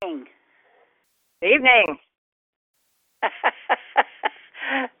Evening.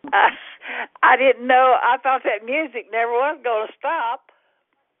 I didn't know. I thought that music never was going to stop.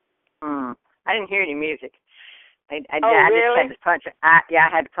 I didn't hear any music. I really? just had to punch. I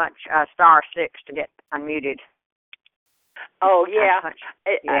had to punch *6 to get unmuted. Oh yeah.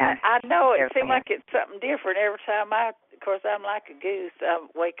 I know it seems like it's something different every time. Of course, I'm like a goose. I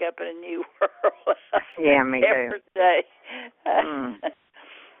wake up in a new world. Yeah, me every too. day.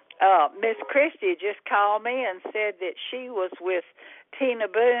 Miss Christie just called me and said that she was with Tina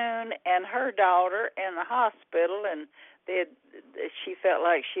Boone and her daughter in the hospital, and she felt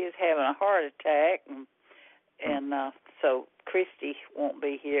like she was having a heart attack, and so Christie won't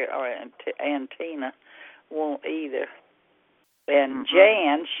be here, and Tina won't either. And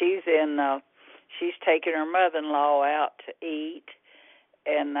Jan, she's taking her mother-in-law out to eat,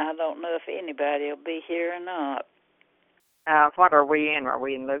 and I don't know if anybody will be here or not. What are we in? Are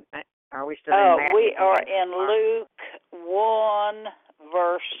we in Luke? Are we still in Matthew? We are in Luke 1,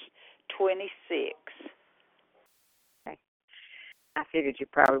 verse 26. Okay. I figured you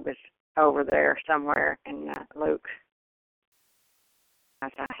probably was over there somewhere in Luke. I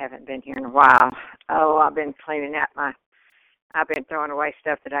haven't been here in a while. Oh, I've been cleaning out I've been throwing away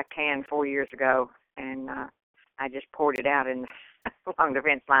stuff that I canned 4 years ago, and I just poured it out along the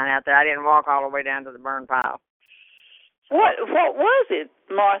fence line out there. I didn't walk all the way down to the burn pile. What was it,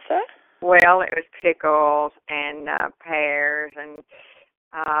 Martha? Well, it was pickles and pears and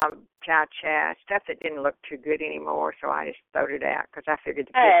chow-chow, stuff that didn't look too good anymore, so I just throwed it out because I figured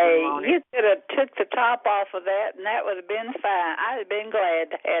the kids wouldn't want it. You could have took the top off of that, and that would have been fine. I'd have been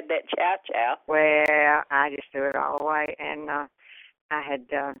glad to have that chow-chow. Well, I just threw it all away, and I had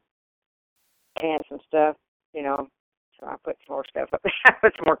canned some stuff, so I put some more stuff up there. I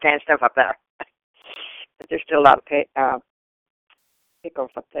put some more canned stuff up there. But there's still a lot of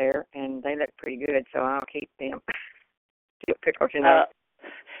pickles up there, and they look pretty good, so I'll keep them. Pickles,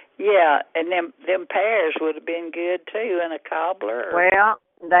 Yeah, and them pears would have been good too, and a cobbler. Well,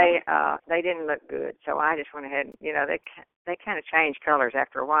 they didn't look good, so I just went ahead. They kind of changed colors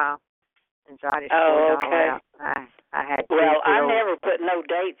after a while, and so I just poured it all out. I had. Well, I never put no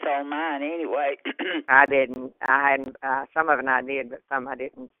dates on mine anyway. I didn't. I hadn't. Some of them I did, but some I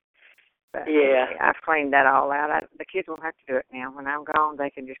didn't. But yeah, anyway, I've cleaned that all out. The kids won't have to do it now. When I'm gone, they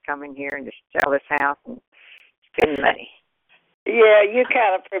can just come in here and just sell this house and spend money. Yeah, you're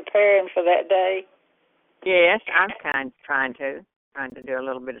kind of preparing for that day. Yes, I'm kind of trying to do a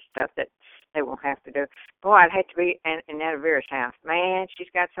little bit of stuff that they won't have to do. Boy, I'd hate to be in that Vera's house. Man, she's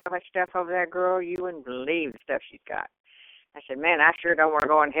got so much stuff over there, girl. You wouldn't believe the stuff she's got. I said, man, I sure don't want to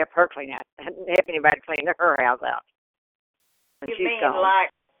go and help her clean out, help anybody clean her house out. You mean gone. Like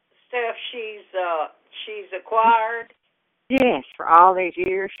stuff she's acquired? Yes, for all these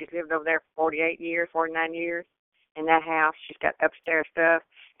years. She's lived over there for 48 years, 49 years. In that house, she's got upstairs stuff,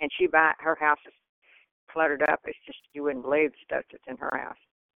 and her house is cluttered up. It's just, you wouldn't believe the stuff that's in her house.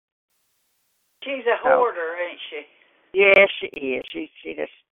 She's a hoarder, ain't she? Yes, she is. She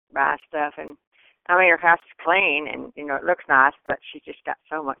just buys stuff, and I mean, her house is clean, and it looks nice, but she just got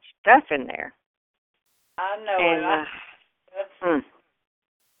so much stuff in there. I know. And I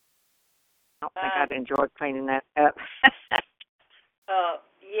don't think I'd enjoy cleaning that up.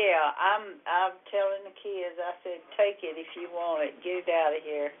 Yeah, I'm telling the kids. I said, take it if you want it. Get it out of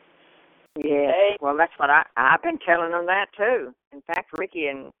here. Yeah. Well, that's what I've been telling them that too. In fact, Ricky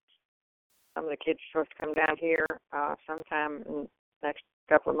and some of the kids are supposed to come down here sometime in the next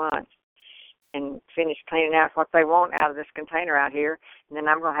couple of months and finish cleaning out what they want out of this container out here. And then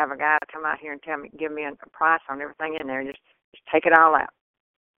I'm going to have a guy come out here and give me a price on everything in there and just take it all out.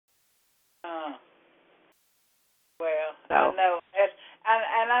 Well, I know.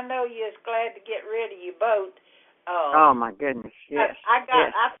 And I know you're glad to get rid of your boat. Oh my goodness! Yes. I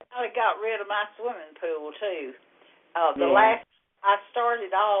finally got rid of my swimming pool too. Last I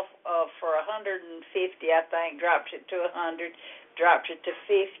started off for $150, I think, dropped it to $100, dropped it to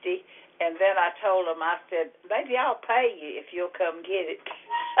 $50, and then I told them, I said, maybe I'll pay you if you'll come get it.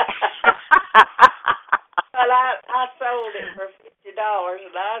 But I sold it for $50,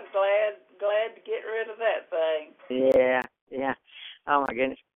 and I'm glad to get rid of that thing. Yeah. Oh my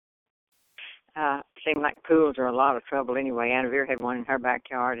goodness. Seemed like pools are a lot of trouble anyway. Anna Vera had one in her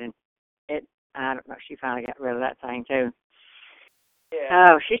backyard, and I don't know, she finally got rid of that thing too. Yeah.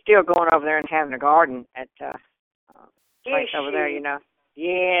 Oh, she's still going over there and having a garden at place over there,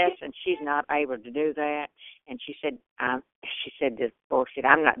 Yes, and she's not able to do that. And she said this bullshit,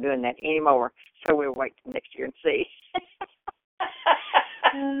 I'm not doing that anymore. So we'll wait till next year and see.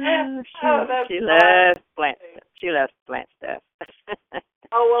 She loves plant stuff.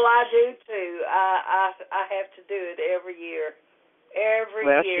 Oh, well, I do too. I have to do it every year. Every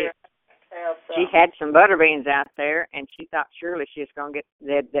year. She had some butter beans out there, and she thought surely she was going to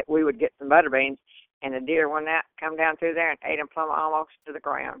get that we would get some butter beans, and the deer went out, come down through there, and ate them plumb almost to the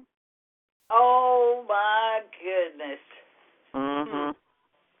ground. Oh my goodness. Mhm.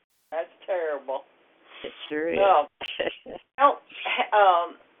 That's terrible. It sure is.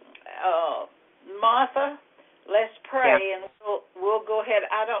 Martha, let's pray, Yeah. and we'll go ahead.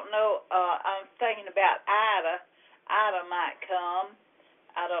 I don't know. I'm thinking about Ida. Ida might come.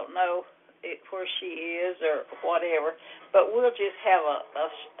 I don't know where she is or whatever, but we'll just have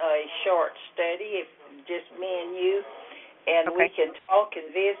a short study, just me and you, and Okay. we can talk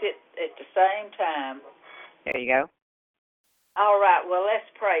and visit at the same time. There you go. All right, well, let's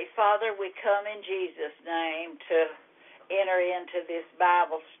pray. Father, we come in Jesus' name to enter into this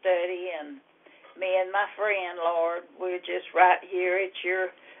Bible study, and me and my friend, Lord, we're just right here at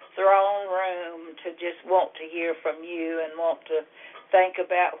your throne room to just want to hear from you and want to think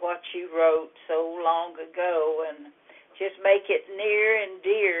about what you wrote so long ago, and just make it near and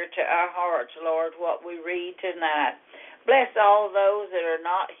dear to our hearts, Lord, what we read tonight. Bless all those that are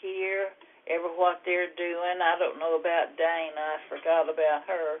not here, what they're doing. I don't know about Dana. I forgot about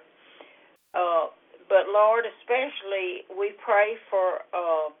her. But, Lord, especially we pray for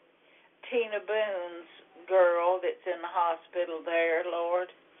Tina Boone's girl that's in the hospital there,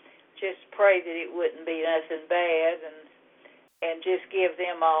 Lord. Just pray that it wouldn't be nothing bad, and just give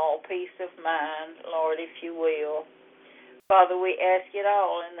them all peace of mind, Lord, if you will. Father, we ask it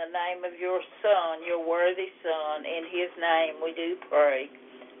all in the name of your Son, your worthy Son. In his name we do pray.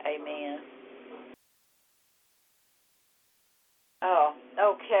 Amen. Oh,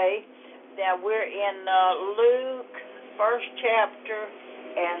 okay. Now we're in Luke, 1st chapter,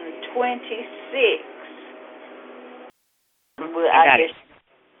 and 26. I guess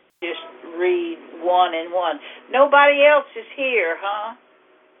just read 1 and 1. Nobody else is here, huh?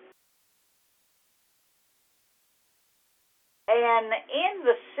 And in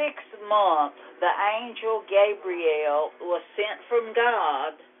the 6th month, the angel Gabriel was sent from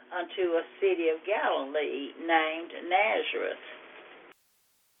God unto a city of Galilee named Nazareth,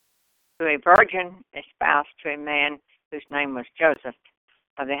 to a virgin espoused to a man whose name was Joseph,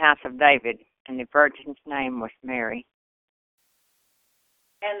 of the house of David, and the virgin's name was Mary.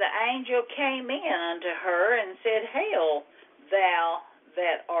 And the angel came in unto her and said, Hail, thou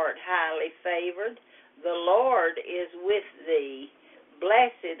that art highly favored, the Lord is with thee.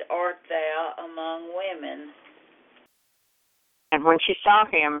 Blessed art thou among women. And when she saw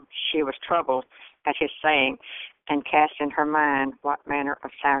him, she was troubled at his saying, and cast in her mind what manner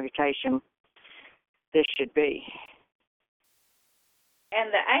of salutation this should be.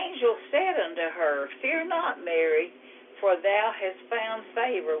 And the angel said unto her, Fear not, Mary, for thou hast found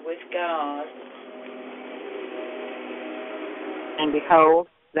favor with God. And behold,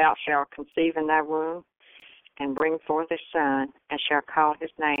 thou shalt conceive in thy womb, and bring forth a son, and shalt call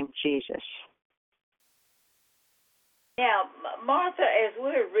his name Jesus. Now, Martha, as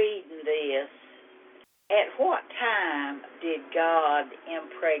we're reading this, at what time did God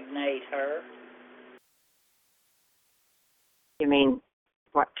impregnate her? You mean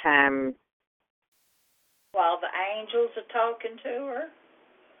what time? While the angels are talking to her?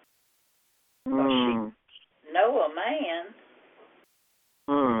 Well, she know a man.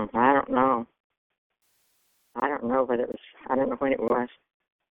 I don't know. I don't know whether it was. I don't know when it was.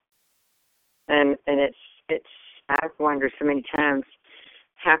 And it's. I've wondered so many times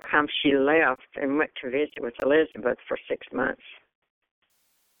how come she left and went to visit with Elizabeth for 6 months.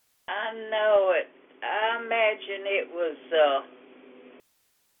 I know it. I imagine it was.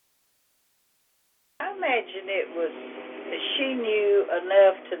 She knew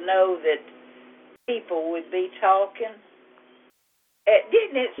enough to know that people would be talking.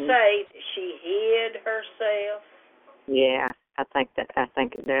 Didn't it say that she hid herself? Yeah, I think it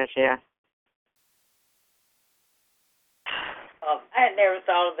does. Yeah. I had never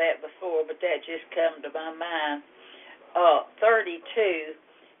thought of that before, but that just come to my mind. 32.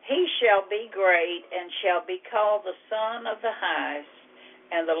 He shall be great and shall be called the Son of the Highest,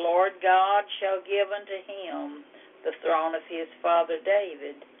 and the Lord God shall give unto him the throne of his father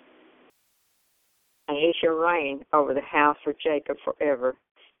David. And he shall reign over the house of Jacob forever,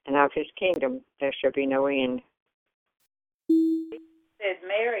 and of his kingdom there shall be no end. Said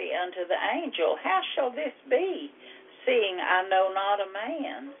Mary unto the angel, How shall this be, seeing I know not a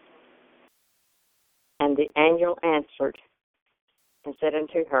man? And the angel answered and said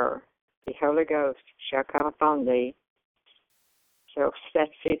unto her, The Holy Ghost shall come upon thee. So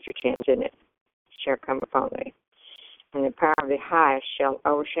that's future tense, isn't it? Shall come upon thee. and the power of the highest shall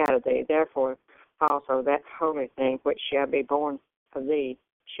overshadow thee. Therefore also that holy thing which shall be born of thee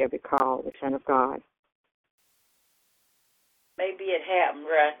shall be called the Son of God. Maybe it happened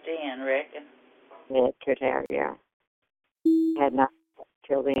right then, reckon. Yeah, it could have, yeah. Had not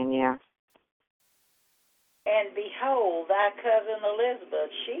till then, yeah. And behold, thy cousin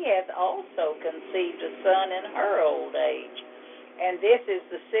Elizabeth, she hath also conceived a son in her old age. And this is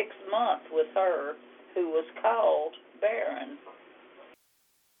the 6th month with her, who was called barren.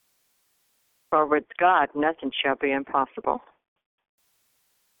 For with God nothing shall be impossible.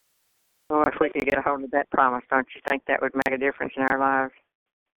 Well, if we could get a hold of that promise, don't you think that would make a difference in our lives?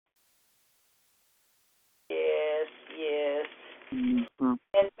 Yes, yes. Mm-hmm.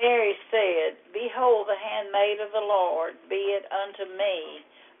 And Mary said, Behold the handmaid of the Lord, be it unto me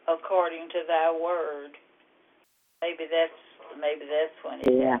according to thy word. Maybe that's when it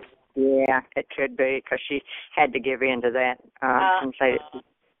happened. Yeah, it could be, because she had to give in to that and say that.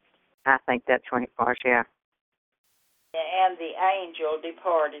 I think that's when it was, yeah. And the angel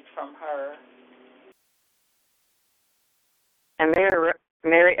departed from her. And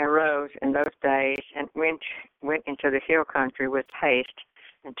Mary arose in those days and went into the hill country with haste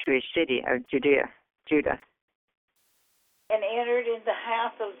into a city of Judah. And entered in the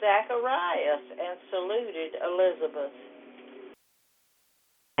house of Zacharias and saluted Elizabeth.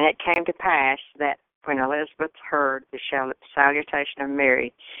 And it came to pass that when Elizabeth heard the salutation of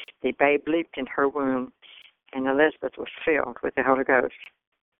Mary, the babe leaped in her womb, and Elizabeth was filled with the Holy Ghost.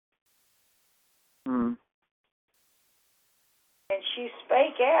 Mm. And she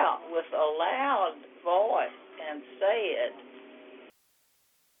spake out with a loud voice and said,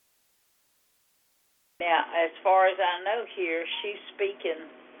 now, as far as I know here, she's speaking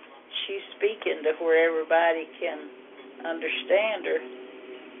to where everybody can understand her.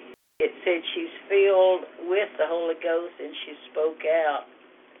 It said she's filled with the Holy Ghost and she spoke out.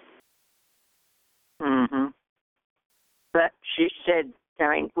 Mm-hmm. But she said, I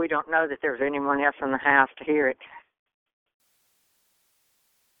mean, we don't know that there was anyone else in the house to hear it.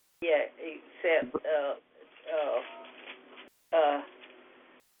 Yeah, except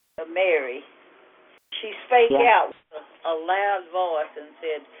Mary. She spake out with a loud voice and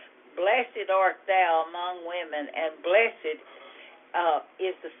said, Blessed art thou among women, and blessed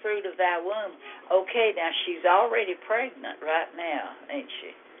is the fruit of thy womb. Okay, now she's already pregnant right now, ain't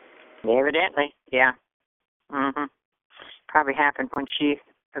she? Evidently, yeah. Mm-hmm. Probably happened when she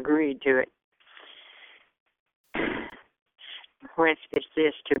agreed to it. Whence is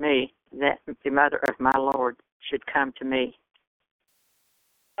this to me, that the mother of my Lord should come to me?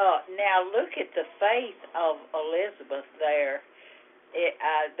 Now look at the faith of Elizabeth there.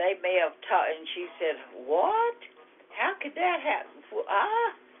 They may have taught, and she said, what? How could that happen?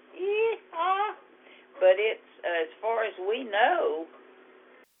 But it's, as far as we know,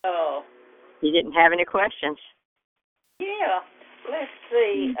 you didn't have any questions. Yeah, let's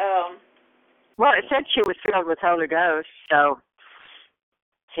see. Well, it said she was filled with Holy Ghost, so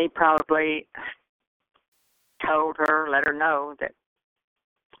he probably told her, let her know that,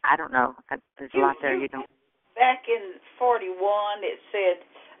 I don't know. There's a lot there you don't. Back in 41, it said,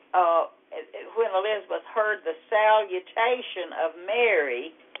 when Elizabeth heard the salutation of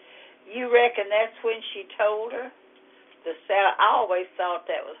Mary, you reckon that's when she told her? I always thought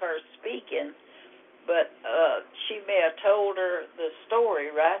that was her speaking, but she may have told her the story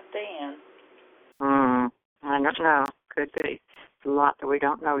right then. I don't know. Could be. There's a lot that we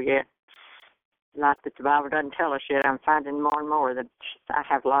don't know yet. A lot that the Bible doesn't tell us yet. I'm finding more and more that I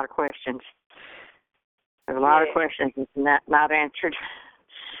have a lot of questions. There's a lot of questions that's not answered.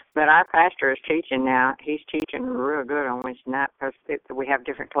 But our pastor is teaching now. He's teaching real good on Wednesday night because we have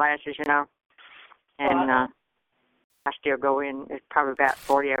different classes, you know. And I still go in. There's probably about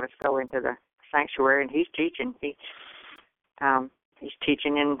 40 of us go into the sanctuary, and he's teaching. He's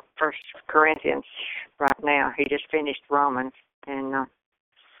teaching in 1 Corinthians right now. He just finished Romans, and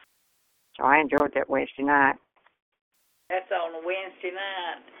so I enjoyed that Wednesday night. That's on Wednesday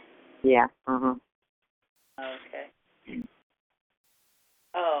night? Yeah. Mm-hmm. Okay.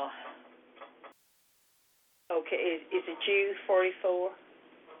 Oh. Okay. Is it Jude 44?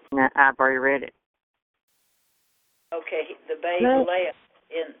 No, I've already read it. Okay. The baby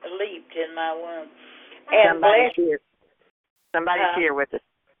leaped in my womb. And somebody's here. Somebody's here with us.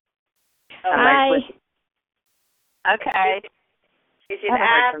 Hi. With us. Okay. Is it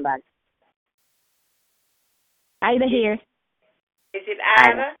Ida? Ida here. Is it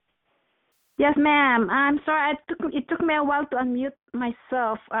Ida? Yes, ma'am. I'm sorry. It took me a while to unmute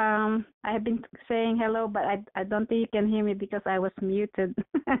myself. I have been saying hello, but I don't think you can hear me because I was muted.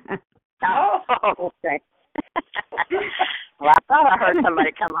 Oh, okay. Well, I thought I heard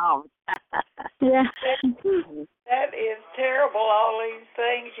somebody come home. Yeah. That is terrible, all these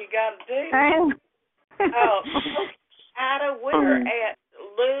things you got to do. Oh, Ida, we're at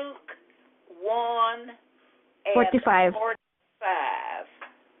Luke 1 and 45. 45.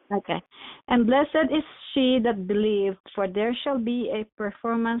 Okay. And blessed is she that believed, for there shall be a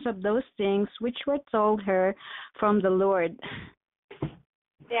performance of those things which were told her from the Lord.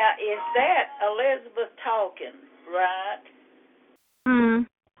 Now, is that Elizabeth talking, right? Mm.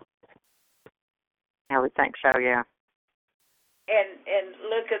 I would think so, yeah. And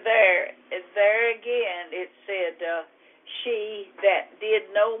look at there. There again, it said, she that did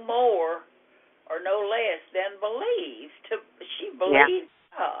no more or no less than believed. She believed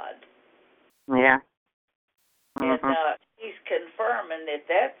God. Yeah. And he's confirming that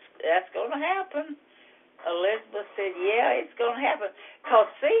that's going to happen. Elizabeth said, yeah, it's going to happen.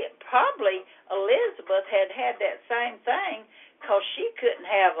 Because, see, probably Elizabeth had that same thing because she couldn't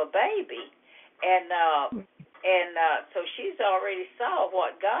have a baby. And so she's already saw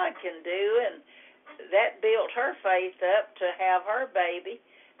what God can do, and that built her faith up to have her baby.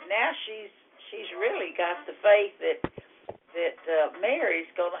 Now she's really got the faith that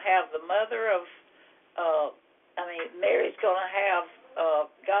Mary's going to have the mother of, Mary's going to have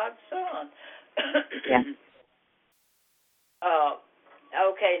God's son. Yeah.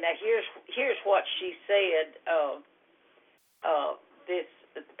 Okay, now here's what she said. This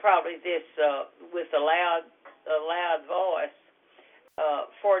with a loud voice.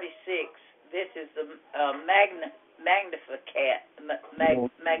 46. This is the Magnificat.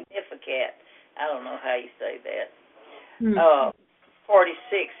 Magnificat. I don't know how you say that.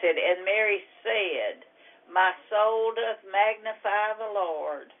 46 said, and Mary said, my soul doth magnify the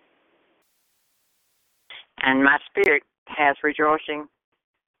Lord. And my spirit has rejoicing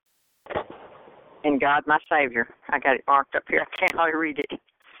in God my Savior. I got it marked up here. I can't hardly read it.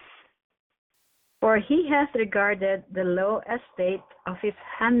 For he hath regarded the low estate of his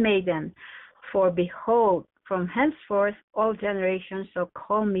handmaiden. For behold, from henceforth all generations shall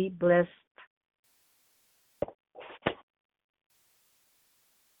call me blessed.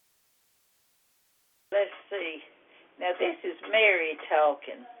 Let's see. Now this is Mary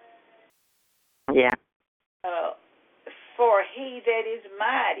talking. Yeah. For he that is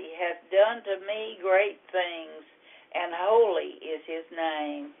mighty hath done to me great things, and holy is his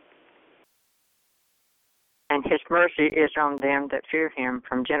name. And his mercy is on them that fear him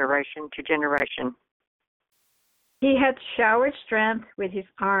from generation to generation. He hath showered strength with his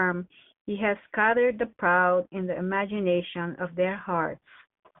arm. He hath scattered the proud in the imagination of their hearts.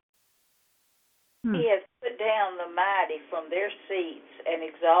 He hath put down the mighty from their seats and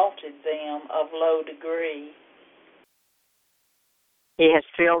exalted them of low degree. He has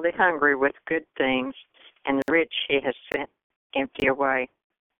filled the hungry with good things, and the rich he has sent empty away.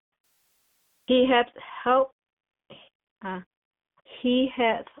 He hath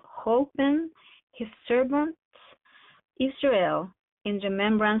holpen his servant Israel in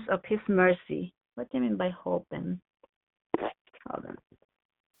remembrance of his mercy. What do you mean by holpen? Hold on.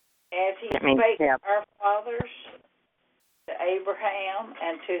 As he spake to our fathers, to Abraham,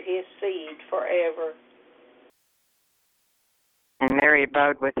 and to his seed forever. And Mary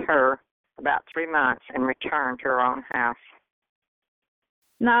abode with her about 3 months and returned to her own house.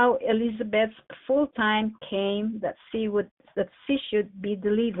 Now Elizabeth's full time came that she should be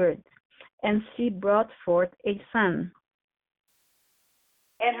delivered, and she brought forth a son.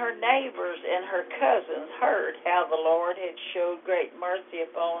 And her neighbors and her cousins heard how the Lord had showed great mercy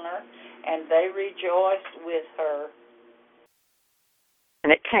upon her, and they rejoiced with her.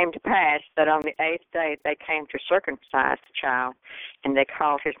 And it came to pass that on the 8th day they came to circumcise the child, and they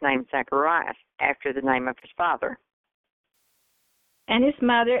called his name Zacharias, after the name of his father. And his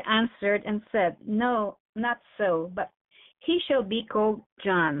mother answered and said, No, not so, but he shall be called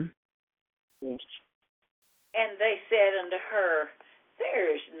John. Yes. And they said unto her, There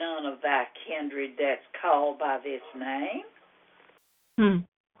is none of thy kindred that's called by this name.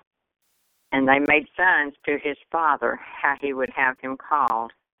 And they made signs to his father how he would have him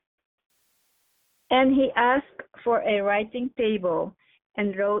called. And he asked for a writing table,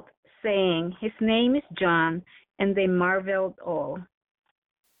 and wrote, saying, His name is John. And they marveled all.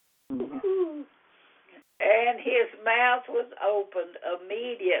 And his mouth was opened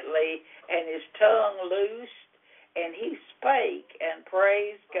immediately, and his tongue loosed, and he spake and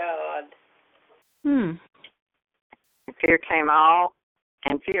praised God. And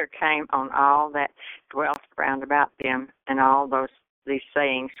fear came on all that dwelt round about them, and all these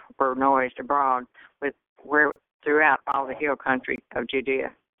sayings were noised abroad throughout all the hill country of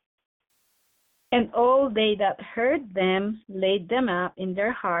Judea. And all they that heard them laid them up in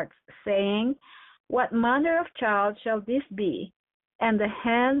their hearts, saying, What manner of child shall this be? And the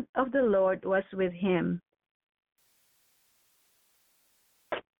hand of the Lord was with him.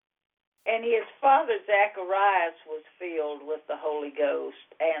 And his father Zacharias was filled with the Holy Ghost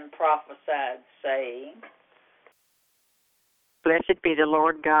and prophesied, saying, Blessed be the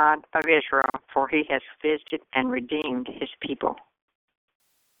Lord God of Israel, for he has visited and redeemed his people.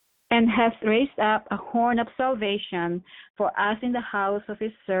 And hath raised up a horn of salvation for us in the house of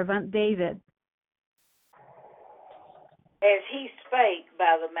his servant David. As he spake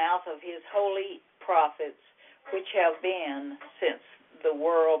by the mouth of his holy prophets, which have been since the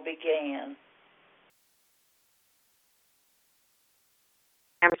world began.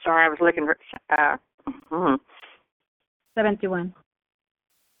 I'm sorry, I was looking for 71.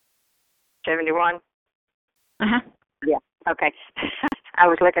 71? Uh-huh. Yeah, okay. I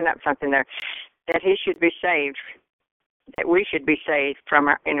was looking up something there. That he should be saved, that we should be saved from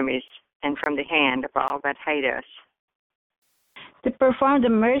our enemies and from the hand of all that hate us. To perform the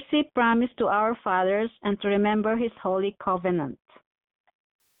mercy promised to our fathers and to remember his holy covenant.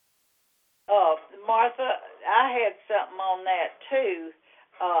 Martha, I had something on that too,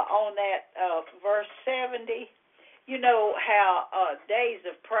 on that verse 70. You know how Days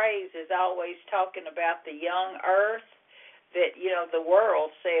of Praise is always talking about the young earth, that, you know, the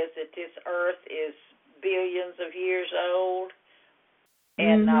world says that this earth is billions of years old,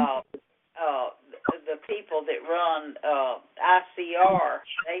 and the people that run ICR,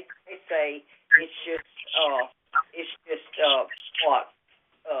 they say it's just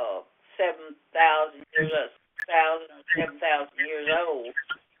 7,000 years, 7,000 years old,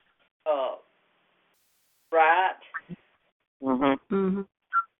 right?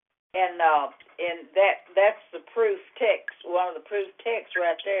 And that's the proof text. One of the proof texts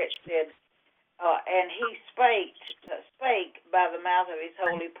right there. It said, and he spake by the mouth of his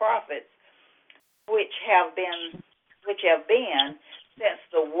holy prophets, which have been since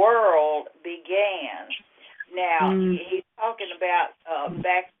the world began. Now he's talking about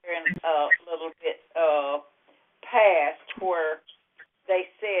back there in a little bit past, where they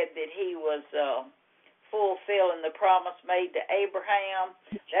said that he was fulfilling the promise made to Abraham.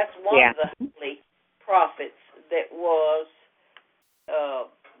 That's one of the holy prophets that was.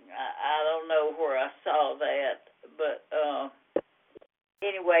 I don't know where I saw that, but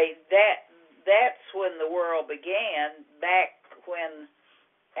anyway, that's when the world began. Back when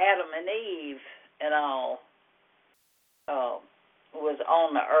Adam and Eve and all was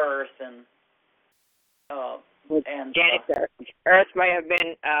on the earth, and Earth may have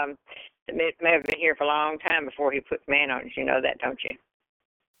been here for a long time before he put man on it. You know that, don't you?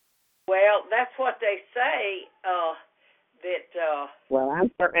 Well, that's what they say. Well,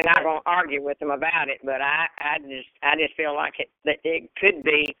 I'm certainly not going to argue with them about it, but I just feel like it could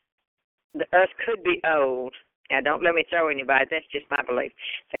be, the Earth could be old. Now, don't let me throw anybody. That's just my belief.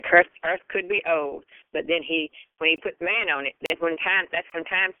 The Earth could be old, but then when he put man on it, that's when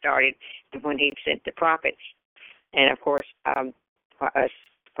time started, when he sent the prophets. And of course, what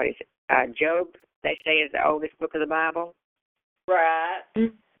is it? Job, they say, is the oldest book of the Bible. Right.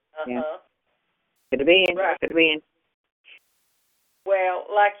 Yeah. Could have been. Right. Could have been. Well,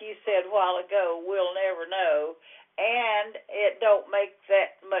 like you said a while ago, we'll never know, and it don't make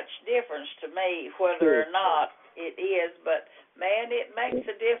that much difference to me whether or not it is, but man, it makes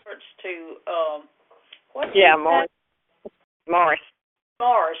a difference to Morris.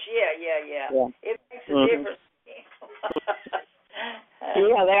 Morris, yeah. It makes a difference.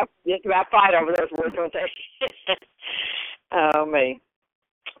 Yeah, they'll just about fight over those words, won't they? Oh, me.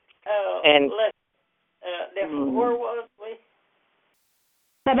 And where was we?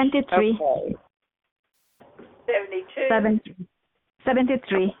 73. Okay. 72?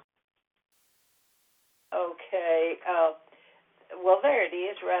 73. Okay. Well, there it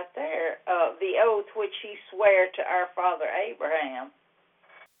is right there. The oath which he sware to our father Abraham.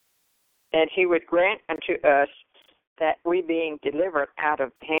 And he would grant unto us that we, being delivered out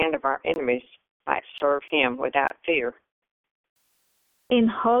of the hand of our enemies, might serve him without fear. In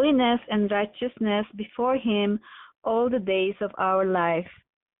holiness and righteousness before him all the days of our life.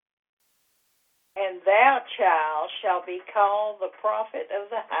 And thou, child, shalt be called the prophet of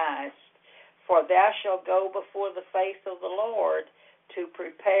the highest, for thou shalt go before the face of the Lord to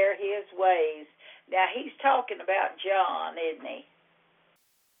prepare his ways. Now, he's talking about John, isn't he?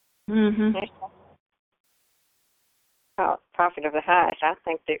 Oh, prophet of the highest. I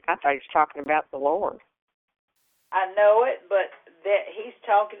thought he was talking about the Lord. I know it, but that he's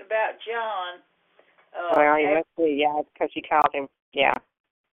talking about John. Well, he must be, because he called him, Yeah.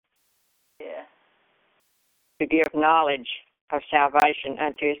 to give knowledge of salvation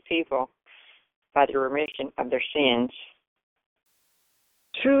unto his people by the remission of their sins.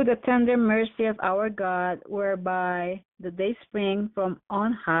 Through the tender mercy of our God, whereby the day spring from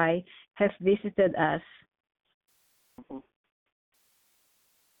on high has visited us.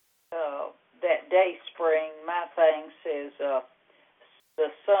 That day spring, my thing says the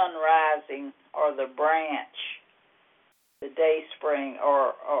sun rising or the branch, the day spring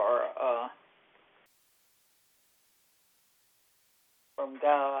or from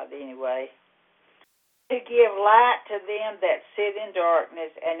God anyway. To give light to them that sit in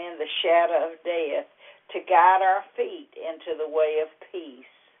darkness and in the shadow of death, to guide our feet into the way of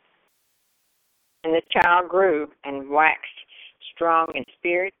peace. And the child grew and waxed strong in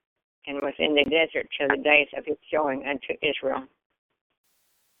spirit, and was in the desert till the days of his showing unto Israel.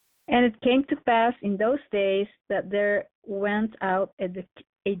 And it came to pass in those days that there went out a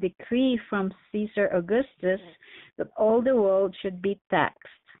decree from Caesar Augustus that all the world should be taxed.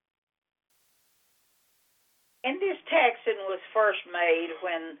 And this taxing was first made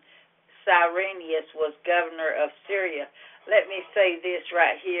when Cyrenius was governor of Syria. Let me say this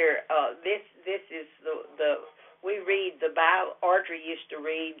right here. This is the we read the Bible. Audrey used to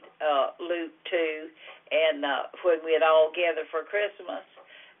read Luke 2, and when we'd all gather for Christmas.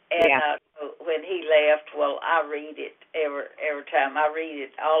 And when he left, well, I read it every time. I read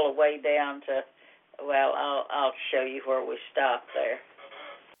it all the way down to, well, I'll show you where we stop there.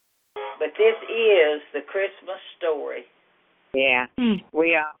 But this is the Christmas story. Yeah,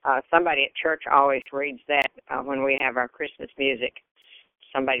 we somebody at church always reads that when we have our Christmas music.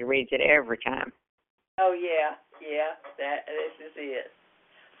 Somebody reads it every time. Oh yeah, this is it.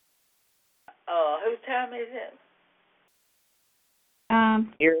 Whose time is it?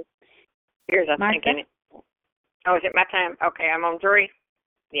 Here's I Martha? think. Oh, is it my time? Okay, I'm on 3.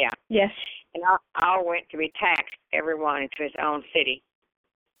 Yeah. Yes. And all went to be taxed, everyone into his own city.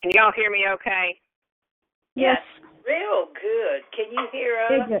 Can y'all hear me okay? Yes. Real good. Can you hear us?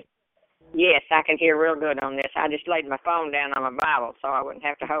 Very good. Yes, I can hear real good on this. I just laid my phone down on my Bible so I wouldn't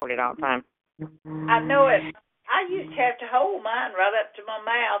have to hold it all the time. I know it. I used to have to hold mine right up to my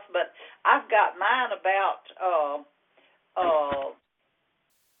mouth, but I've got mine about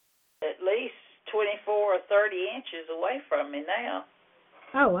at least 24 or 30 inches away from me now.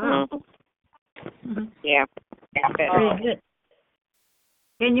 Oh, wow. Mm-hmm. Yeah. Very good.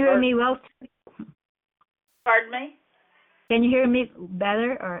 Can you hear me well? Pardon me? Can you hear me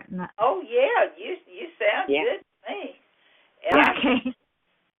better or not? Oh, yeah. You sound good to me. And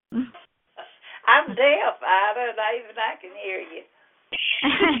Okay. I'm deaf, Ida, and even I can hear you.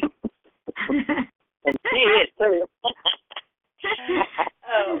 And she is too.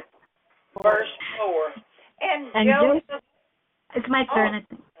 Verse 4. And Joseph, it's my turn, I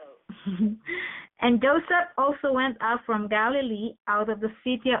think. And Joseph also went out from Galilee, out of the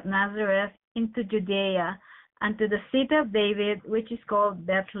city of Nazareth, into Judea, unto the city of David, which is called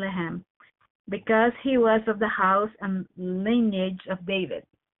Bethlehem, because he was of the house and lineage of David.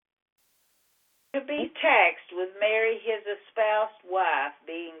 To be taxed with Mary, his espoused wife,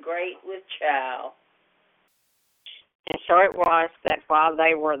 being great with child. And so it was that while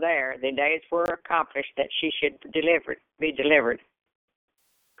they were there, the days were accomplished that she should be delivered.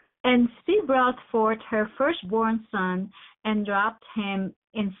 And she brought forth her firstborn son, and wrapped him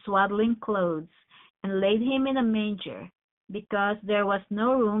in swaddling clothes, and laid him in a manger, because there was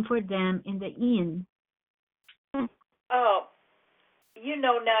no room for them in the inn. You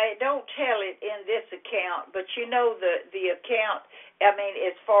know, now it don't tell it in this account, but you know the account. I mean,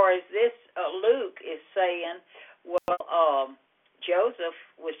 as far as this, Luke is saying, well, Joseph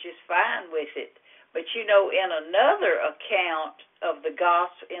was just fine with it. But you know, in another account of the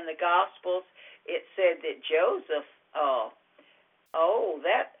in the Gospels, it said that Joseph,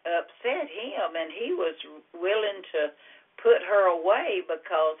 that upset him, and he was willing to put her away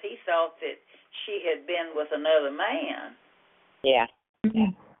because he thought that she had been with another man. Yeah.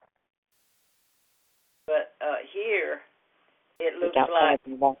 Mm-hmm. But here, it looks like,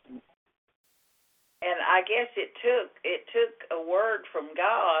 and I guess it took a word from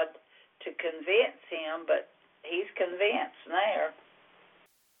God to convince him, but he's convinced now.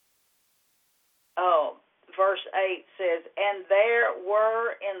 Verse 8 says, and there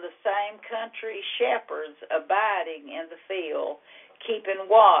were in the same country shepherds abiding in the field, keeping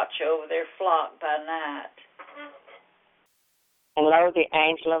watch over their flock by night. And lo, the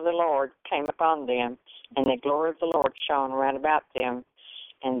angel of the Lord came upon them, and the glory of the Lord shone round about them,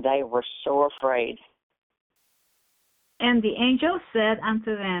 and they were so afraid. And the angel said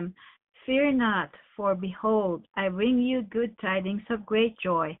unto them, Fear not, for behold, I bring you good tidings of great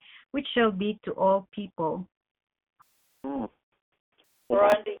joy, which shall be to all people. Mm. For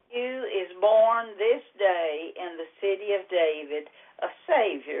unto you is born this day in the city of David a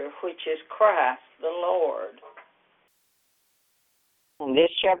Savior, which is Christ the Lord. And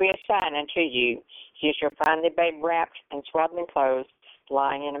this shall be a sign unto you. You shall find the babe wrapped in swaddling clothes,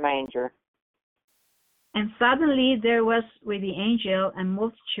 lying in a manger. And suddenly there was with the angel a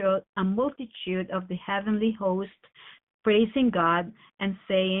multitude of the heavenly host, praising God and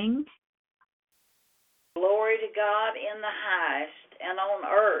saying, Glory to God in the highest, and on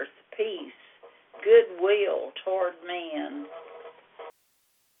earth peace, goodwill toward men.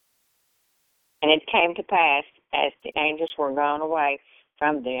 And it came to pass, as the angels were gone away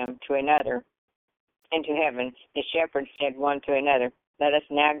from them to another, into heaven, the shepherds said one to another, Let us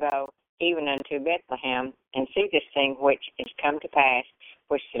now go even unto Bethlehem, and see this thing which is come to pass,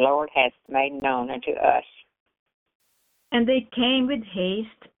 which the Lord hath made known unto us. And they came with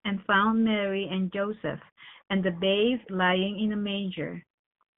haste, and found Mary and Joseph, and the babe lying in a manger.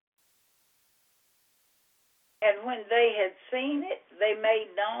 And when they had seen it, they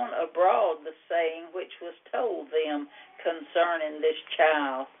made known abroad the saying which was told them concerning this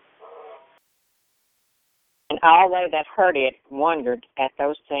child. And all they that heard it wondered at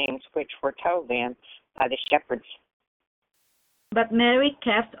those things which were told them by the shepherds. But Mary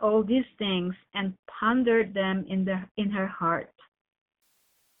kept all these things, and pondered them in her heart.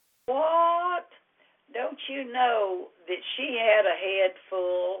 What? Don't you know that she had a head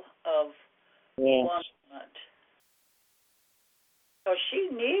full of wonderment? So she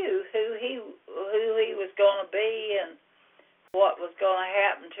knew who he was going to be and what was going to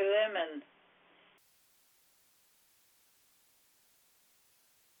happen to him, and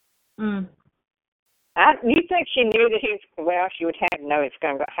You think she knew that he was, well, she would have to know it's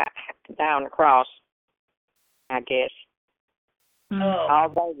going to go down the cross, I guess.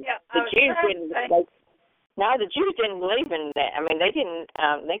 Although the Jews didn't, the Jews didn't believe in that. I mean, they didn't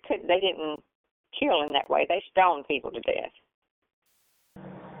kill in that way. They stoned people to death.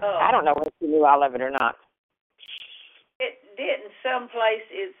 I don't know if she knew all of it or not. It didn't. Someplace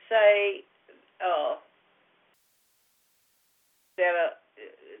it say that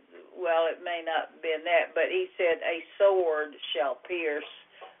well, it may not have been that, but he said, a sword shall pierce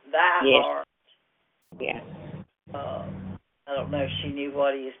thy heart. Yeah. I don't know if she knew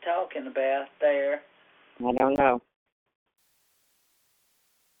what he was talking about there. I don't know.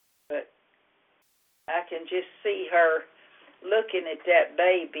 But I can just see her looking at that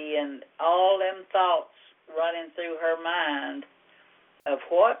baby and all them thoughts running through her mind of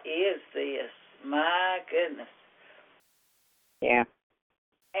what is this? My goodness. Yeah.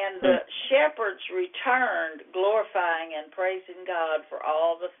 And the shepherds returned, glorifying and praising God for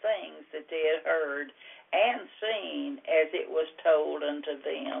all the things that they had heard and seen as it was told unto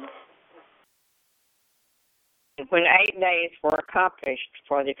them. When 8 days were accomplished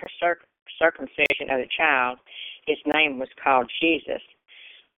for the circumcision of the child, his name was called Jesus,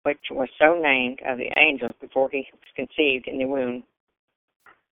 which was so named of the angels before he was conceived in the womb.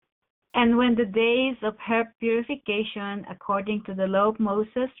 And when the days of her purification according to the law of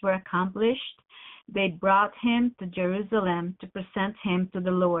Moses were accomplished, they brought him to Jerusalem to present him to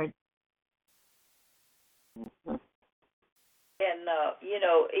the Lord. And,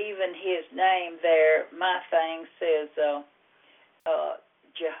 even his name there, my thing says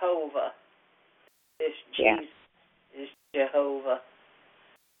Jehovah. This Jesus is Jehovah.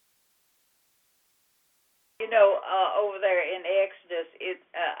 Over there in Exodus,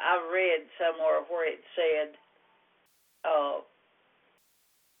 I read somewhere where it said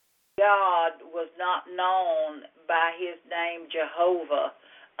God was not known by his name Jehovah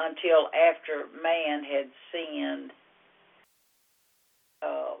until after man had sinned.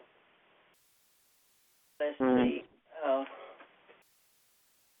 Let's see.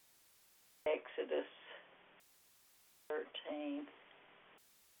 Exodus 13.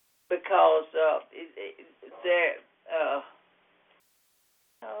 Because I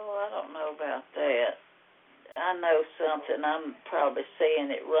don't know about that. I know something. I'm probably saying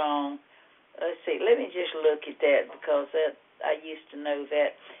it wrong. Let's see. Let me just look at that because I used to know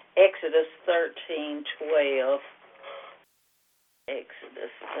that. Exodus 13:12.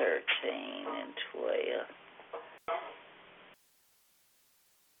 Exodus 13:12.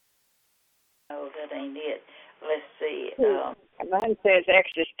 Oh, that ain't it. Let's see. Mine says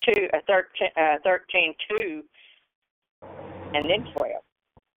Exodus 13:2, and then 12.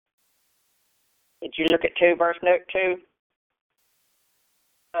 Did you look at 2, verse 2?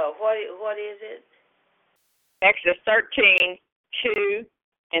 Oh, what is it? Exodus 13:2,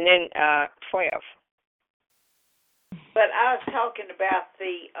 and then 12. But I was talking about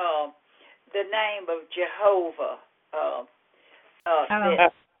the name of Jehovah.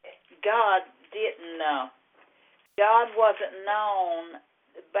 that God didn't. God wasn't known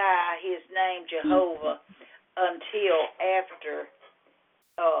by His name Jehovah until after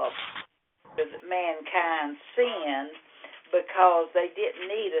mankind sinned, because they didn't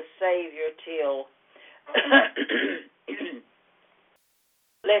need a Savior till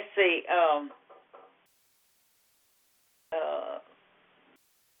let's see.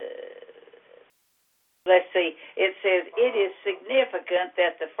 Let's see. It says it is significant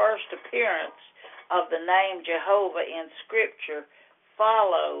that the first appearance of the name Jehovah in Scripture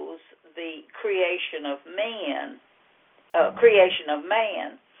follows the creation of man.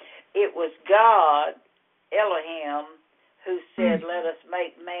 It was God, Elohim, who said, "Let us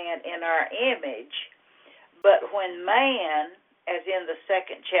make man in our image." But when man, as in the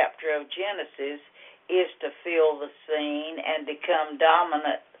second chapter of Genesis, is to fill the scene and become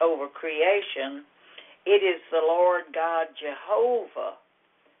dominant over creation, it is the Lord God Jehovah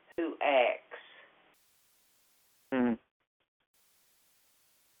who acts.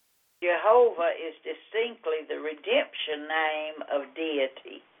 Jehovah is distinctly the redemption name of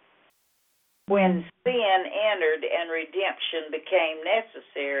deity. When sin entered and redemption became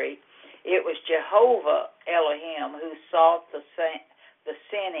necessary, it was Jehovah Elohim who sought the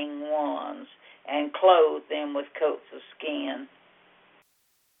sinning ones and clothed them with coats of skin.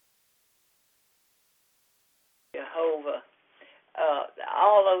 Jehovah.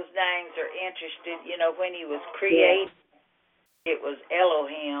 All those names are interesting. You know, when he was created, it was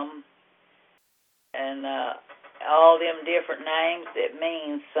Elohim, and all them different names that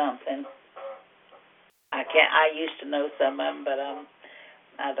mean something. I used to know some of them, but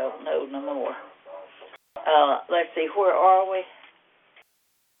I don't know no more. Let's see, where are we?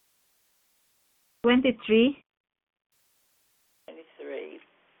 23. 23.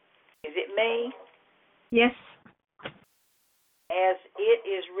 Is it me? Yes. As it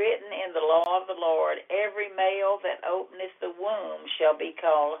is written in the law of the Lord, every male that openeth the womb shall be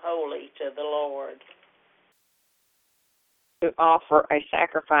called holy to the Lord. To offer a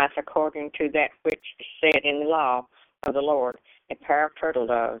sacrifice according to that which is said in the law of the Lord, a pair of turtle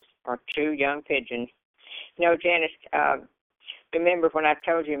doves or 2 young pigeons. You know, Janice, remember when I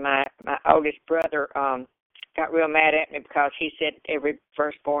told you my oldest brother got real mad at me because he said every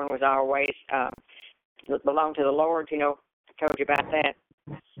firstborn was always belonged to the Lord, you know. I told you about that.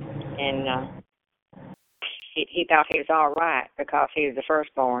 And he thought he was all right because he was the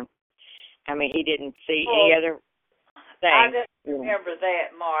firstborn. I mean, he didn't see any other thing. I just remember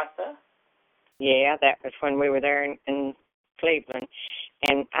that, Martha. Yeah, that was when we were there in Cleveland.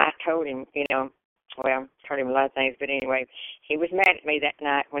 And I told him, you know, well, I told him a lot of things, but anyway, he was mad at me that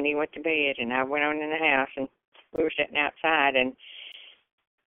night when he went to bed, and I went on in the house, and we were sitting outside,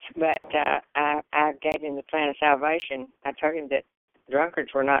 but I gave him the plan of salvation. I told him that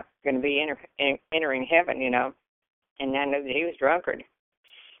drunkards were not going to be entering heaven, you know, and I knew that he was drunkard.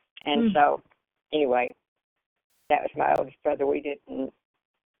 And so, anyway, that was my oldest brother. We didn't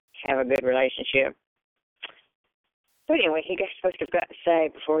have a good relationship. But anyway, he got supposed to have gotten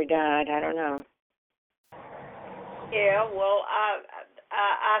saved before he died. I don't know. Yeah, well,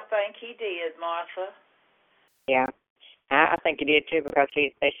 I think he did, Martha. Yeah. I think he did, too, because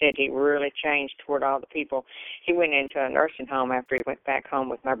they said he really changed toward all the people. He went into a nursing home after he went back home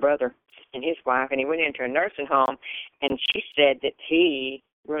with my brother and his wife, and he went into a nursing home, and she said that he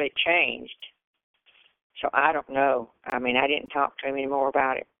really changed. So I don't know. I mean, I didn't talk to him anymore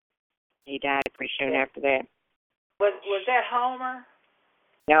about it. He died pretty soon after that. Was that Homer?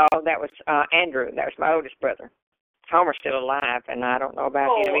 No, that was Andrew. That was my oldest brother. Homer's still alive, and I don't know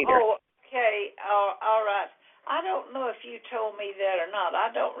about him either. Oh, okay. All right. I don't know if you told me that or not.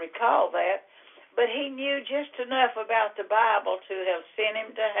 I don't recall that. But he knew just enough about the Bible to have sent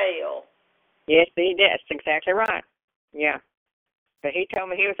him to hell. Yes, he did. That's exactly right. Yeah. But he told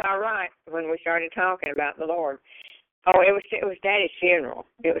me he was all right when we started talking about the Lord. Oh, it was Daddy's funeral.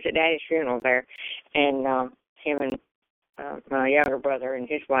 It was at Daddy's funeral there. And him and my younger brother and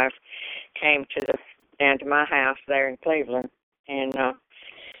his wife came down to my house there in Cleveland. And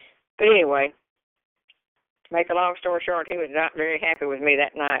but anyway, to make a long story short, he was not very happy with me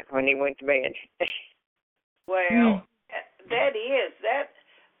that night when he went to bed. Well, that.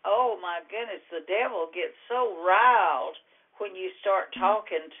 Oh my goodness, the devil gets so riled when you start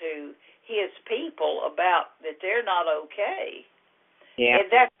talking to his people about that they're not okay. Yeah. And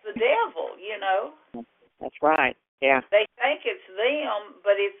that's the devil, you know. That's right. Yeah. They think it's them,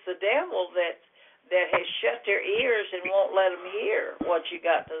 but it's the devil that has shut their ears and won't let them hear what you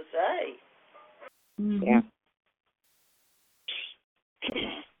got to say. Yeah.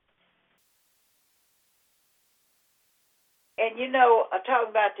 And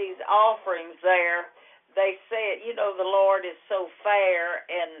talking about these offerings there, they said, the Lord is so fair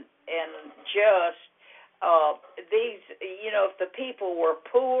and just. These, if the people were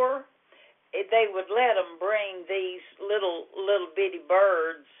poor, they would let them bring these little bitty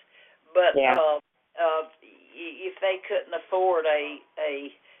birds, but if they couldn't afford a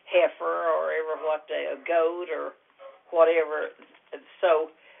heifer or a goat or whatever, so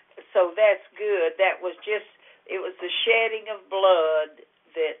that's good. That was it was the shedding of blood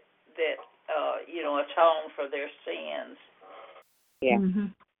that atoned for their sins. Yeah. Mm-hmm.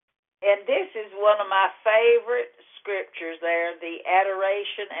 And this is one of my favorite scriptures there, the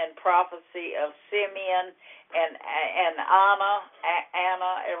adoration and prophecy of Simeon and Anna,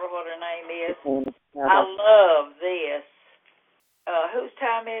 ever what her name is. Mm-hmm. I love this. Whose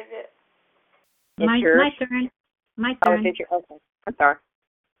time is it? My turn. Oh, is it your? Okay. I'm sorry.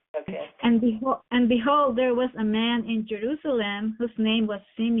 Okay. And behold, there was a man in Jerusalem whose name was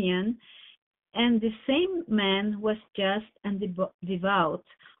Simeon, and the same man was just and devout,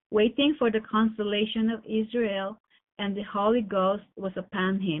 waiting for the consolation of Israel, and the Holy Ghost was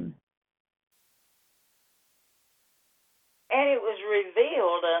upon him. And it was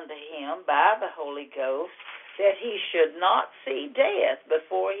revealed unto him by the Holy Ghost that he should not see death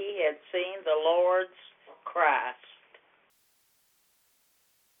before he had seen the Lord's Christ.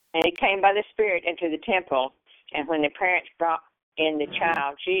 And he came by the Spirit into the temple, and when the parents brought in the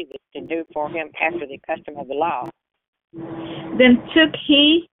child Jesus to do for him after the custom of the law, then took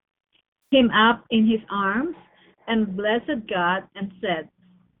he him up in his arms and blessed God and said,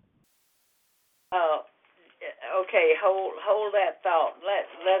 okay, hold that thought.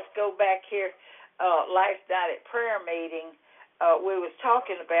 Let's go back here. Last night at prayer meeting, we was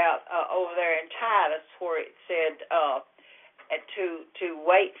talking about over there in Titus where it said to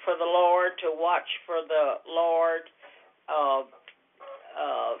wait for the Lord, to watch for the Lord. Oh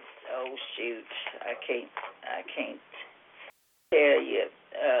shoot, I can't tell you.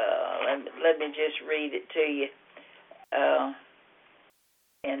 Let me just read it to you.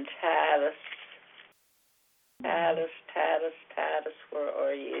 In Titus, where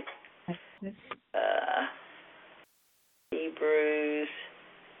are you? Hebrews.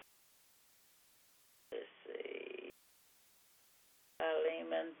 Let's see.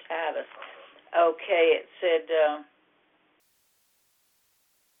 Philemon, Titus. Okay, it said.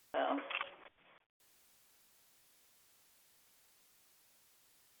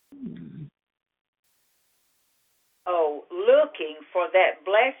 Looking for that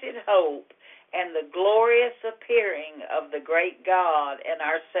blessed hope and the glorious appearing of the great God and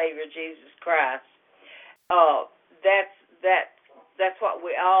our Savior Jesus Christ. That's what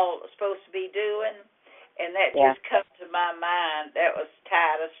we all are supposed to be doing, and that just comes to my mind. That was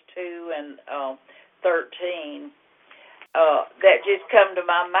Titus 2 and 13. That just come to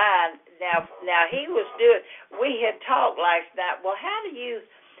my mind. Now he was doing. We had talked last night. Well, how do you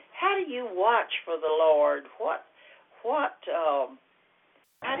watch for the Lord?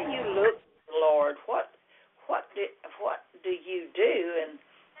 How do you look for the Lord? What do you do? And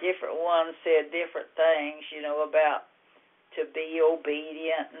different ones said different things, about to be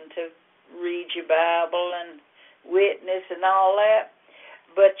obedient and to read your Bible and witness and all that.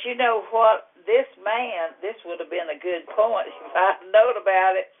 But you know what? This man, this would have been a good point if I had known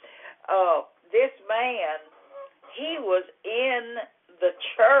about it. This man, he was in the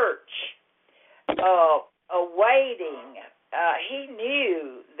church awaiting. He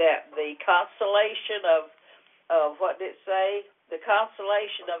knew that the consolation of what did it say? The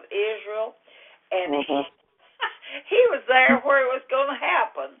consolation of Israel. And he was there where it was going to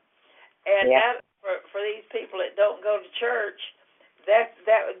happen. And that, for these people that don't go to church, that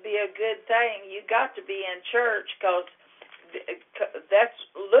would be a good thing. You got to be in church because that's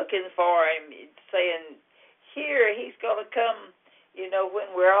looking for him, saying, here, he's going to come, when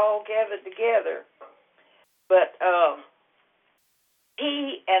we're all gathered together. But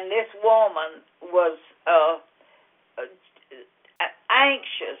he and this woman was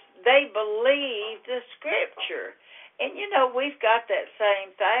anxious. They believed the scripture. And, we've got that same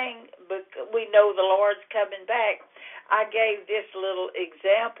thing, but we know the Lord's coming back. I gave this little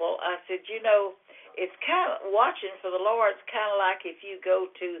example. I said, it's kind of, watching for the Lord is kind of like if you go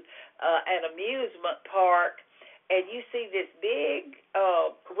to an amusement park and you see this big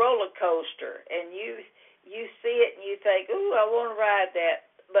roller coaster, and you see it and you think, ooh, I want to ride that.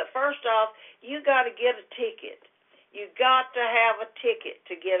 But first off, you got to get a ticket. You got to have a ticket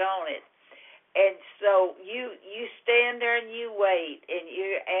to get on it. And so you stand there and you wait and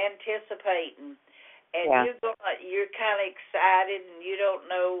you're anticipating, and you're kind of excited and you don't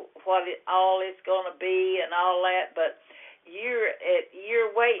know what all it's going to be and all that, but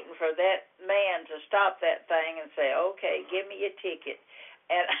you're waiting for that man to stop that thing and say, "Okay, give me a ticket."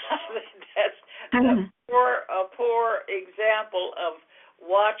 And I think that's a poor example of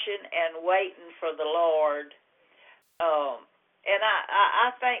watching and waiting for the Lord. And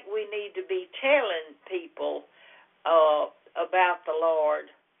I think we need to be telling people about the Lord.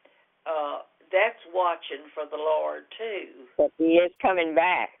 That's watching for the Lord too. But He is coming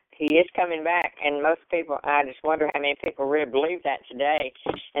back. He is coming back, and most people, I just wonder how many people really believe that today.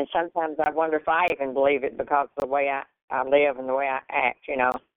 And sometimes I wonder if I even believe it because of the way I live and the way I act, you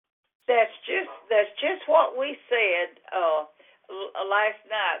know. That's just what we said last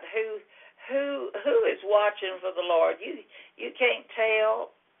night. Who is watching for the Lord? You can't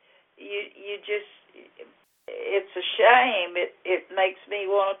tell. You just, it's a shame. It makes me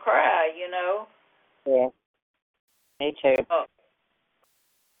want to cry, you know. Yeah. Me too.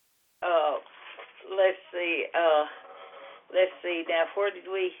 Let's see now.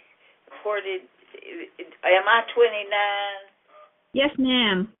 Am I 29? Yes,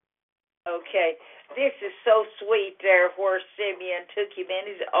 ma'am. Okay. This is so sweet there where Simeon took him in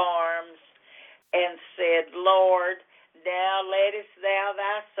his arms and said, "Lord, now lettest thou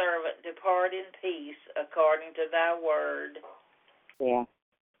thy servant depart in peace according to thy word." Yeah.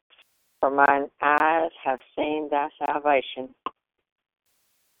 For mine eyes have seen thy salvation.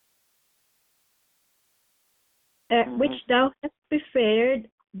 Which thou hast prepared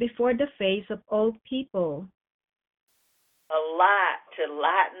before the face of all people. A light to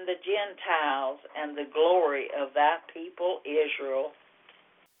lighten the Gentiles and the glory of thy people Israel.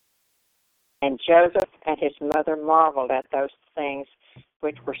 And Joseph and his mother marveled at those things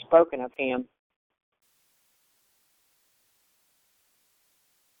which were spoken of him.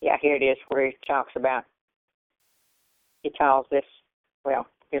 Yeah, here it is where he talks about, he calls this, well,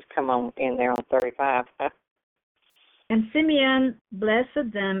 just come on in there on 35. And Simeon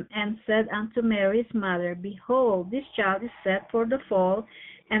blessed them and said unto Mary's mother, Behold, this child is set for the fall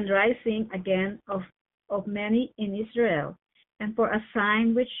and rising again of many in Israel, and for a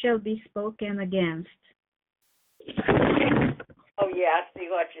sign which shall be spoken against. Oh, yeah, I see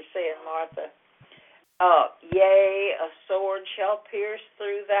what you're saying, Martha. Yea, a sword shall pierce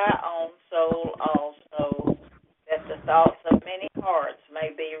through thy own soul also, that the thoughts of many hearts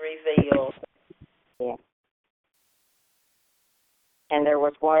may be revealed. Yeah. And there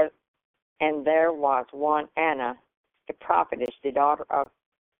was one Anna, the prophetess, the daughter of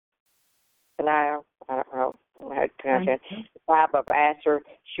Peniel, I don't know how to pronounce it, the tribe of Asher.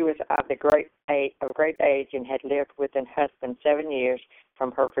 She was of great age and had lived with an husband 7 years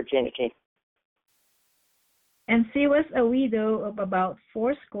from her virginity. And she was a widow of about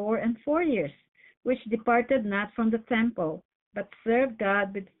 84 years, which departed not from the temple, but served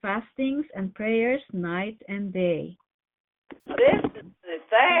God with fastings and prayers night and day. Listen to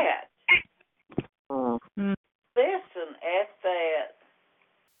that. Mm. Listen at that.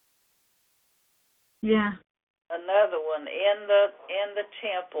 Yeah. Another one in the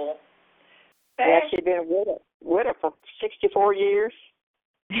temple. Yeah, she'd been a widow for 64 years.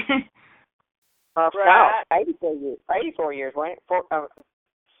 Right. No, 84 years. 84 years, wasn't it?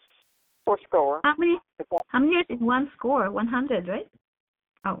 Four score. How many years is one score? 100, right?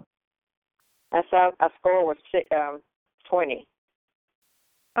 Oh. I saw a score was 20.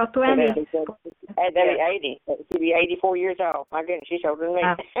 Oh, 20. So that'd be 80. She'd be 84 years old. My goodness, she's older than me.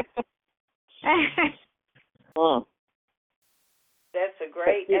 That's a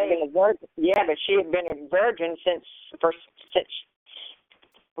great age. Been a virgin. Yeah, but she had been a virgin since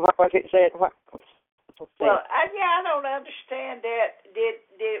what was it said? What? Well, I don't understand that.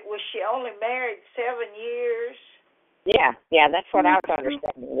 Was she only married 7 years? Yeah, that's what I was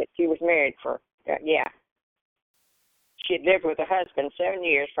understanding. That she was married for She had lived with her husband 7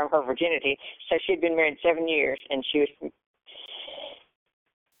 years from her virginity, so she'd been married 7 years, and she was.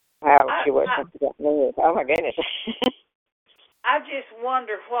 She was. Oh my goodness. I just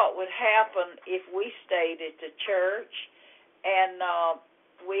wonder what would happen if we stayed at the church and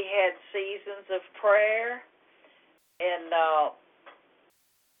we had seasons of prayer, and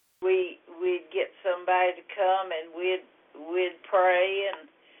we'd get somebody to come and we'd pray, and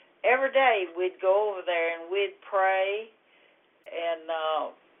every day we'd go over there and we'd pray, and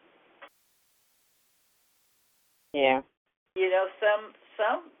you know,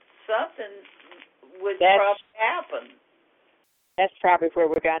 something would probably happen. That's probably where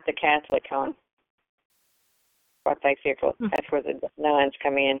we got the Catholic on. What they feel. That's where the nuns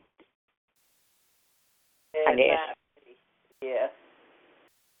come in. I guess. Yeah.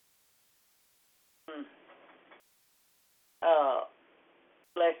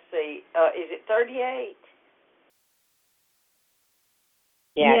 Let's see. Is it 38?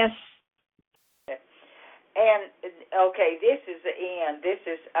 Yes. And okay, this is the end. This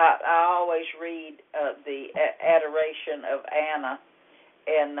is I always read the adoration of Anna,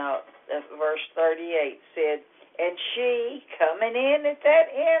 and verse 38 said, "And she, coming in at that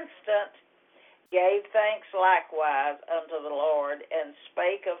instant, gave thanks likewise unto the Lord, and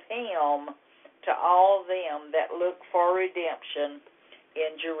spake of him to all them that look for redemption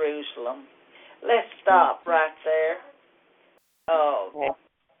in Jerusalem." Let's stop right there.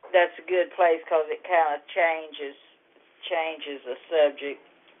 That's a good place because it kind of changes the subject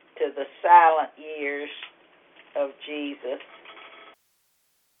to the silent years of Jesus.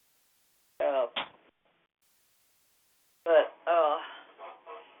 But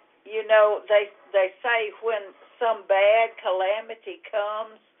you know, they say when some bad calamity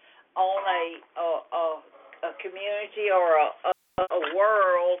comes on a community or a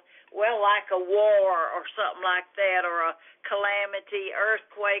world, well, like a war or something like that, or a calamity,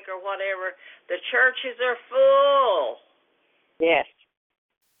 earthquake or whatever, the churches are full. Yes.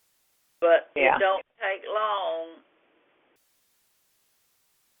 But it don't take long.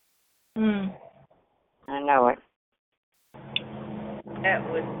 I know it.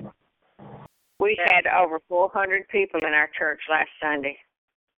 We had over 400 people in our church last Sunday.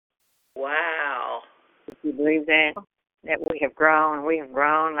 Wow. If you believe that we have grown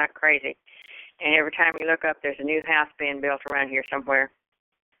like crazy. And every time you look up, there's a new house being built around here somewhere.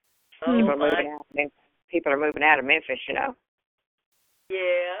 People are moving out of Memphis, you know.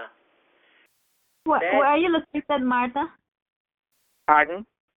 Yeah. Where are you located, Martha? Pardon?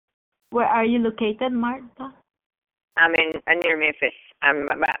 Where are you located, Martha? I'm near Memphis. I'm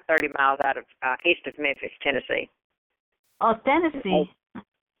about 30 miles out of east of Memphis, Tennessee. Oh, Tennessee.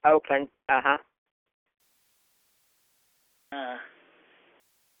 Oakland.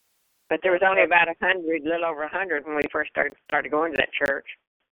 But there was only about 100, a little over 100 when we first started going to that church.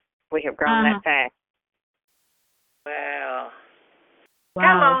 We have grown that fast. Wow.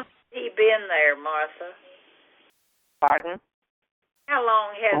 How long has he been there, Martha? Pardon? How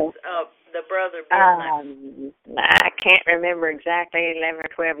long has the brother been there? I can't remember exactly, 11 or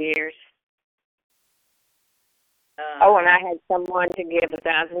 12 years. And I had someone to give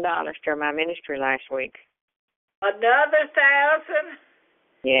 $1,000 to my ministry last week. Another 1,000?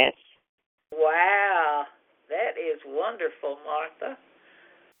 Yes. Wow. That is wonderful, Martha.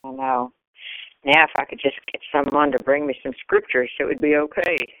 I know. Now, if I could just get someone to bring me some scriptures, it would be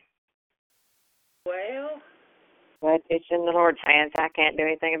okay. Well. But it's in the Lord's hands. I can't do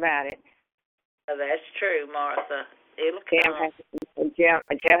anything about it. That's true, Martha. It'll come.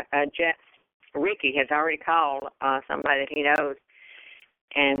 Ricky has already called somebody that he knows,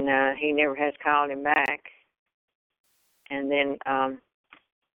 and he never has called him back. And then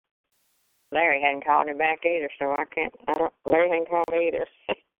Larry hadn't called him back either, so Larry hadn't called me either.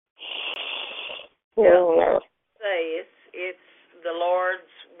 Say it's the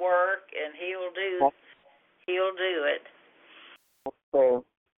Lord's work, and He'll do it. That's true.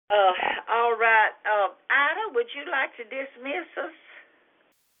 All right. Ida, would you like to dismiss us?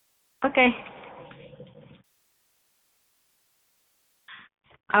 Okay.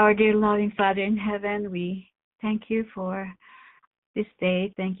 Our dear loving Father in heaven, we thank you for this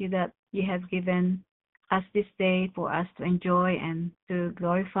day. Thank you that you have given us this day for us to enjoy and to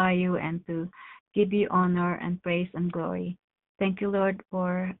glorify you and to give you honor and praise and glory. Thank you, Lord,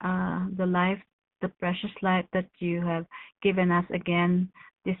 for the precious life that you have given us again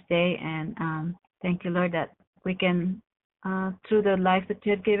this day. And thank you, Lord, that we can, through the life that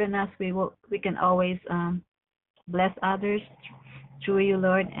you have given us, we can always bless others through you,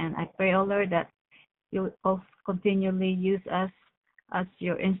 Lord. And I pray, oh Lord, that you also continually use us as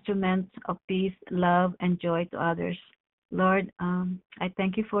your instrument of peace, love, and joy to others. Lord, I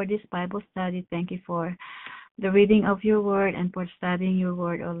thank you for this Bible study. Thank you for the reading of your word and for studying your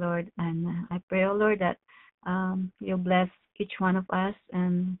word, oh Lord. And I pray, oh Lord, that you'll bless each one of us,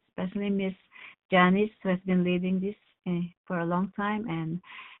 and especially Miss Janice, who has been leading this for a long time.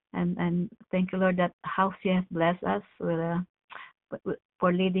 And thank you, Lord, that how she has blessed us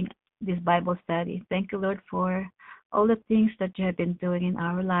for leading this Bible study. Thank you, Lord, for all the things that you have been doing in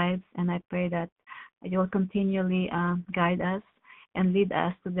our lives. And I pray that you'll continually guide us and lead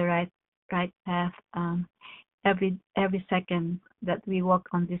us to the right path every second that we walk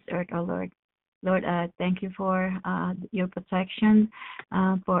on this earth, oh Lord. Lord, thank you for your protection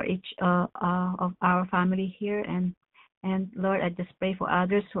for each of our family here. And Lord, I just pray for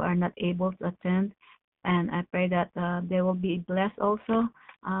others who are not able to attend. And I pray that they will be blessed also.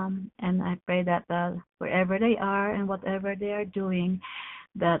 And I pray that wherever they are and whatever they are doing,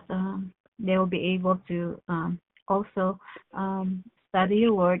 that they will be able to also study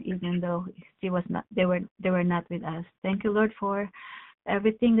your word, even though they were not with us. Thank you, Lord, for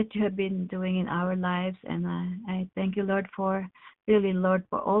everything that you have been doing in our lives, and I thank you, Lord, for really, Lord,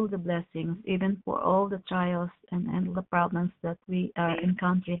 for all the blessings, even for all the trials and the problems that we are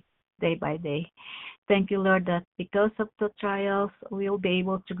encountering day by day. Thank you, Lord, that because of the trials, we will be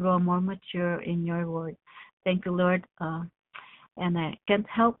able to grow more mature in your word. Thank you, Lord, and I can't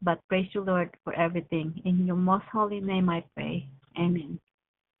help but praise you, Lord, for everything. In your most holy name I pray. Amen.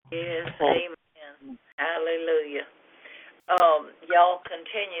 Yes, amen. Hallelujah. Y'all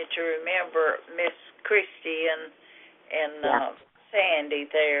continue to remember Miss Christie and Sandy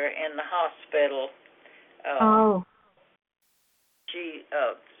there in the hospital. She,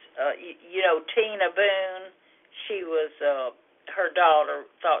 Tina Boone, she was, her daughter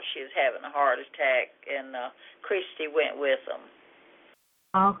thought she was having a heart attack, and Christie went with them.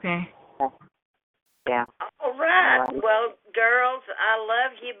 Okay. Yeah. All right. Well, girls, I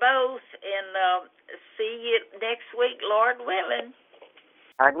love you both, and see you next week, Lord willing.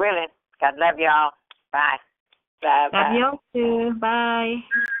 Lord willing. God love y'all. Bye. Bye. Love you too. Bye.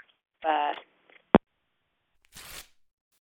 Bye.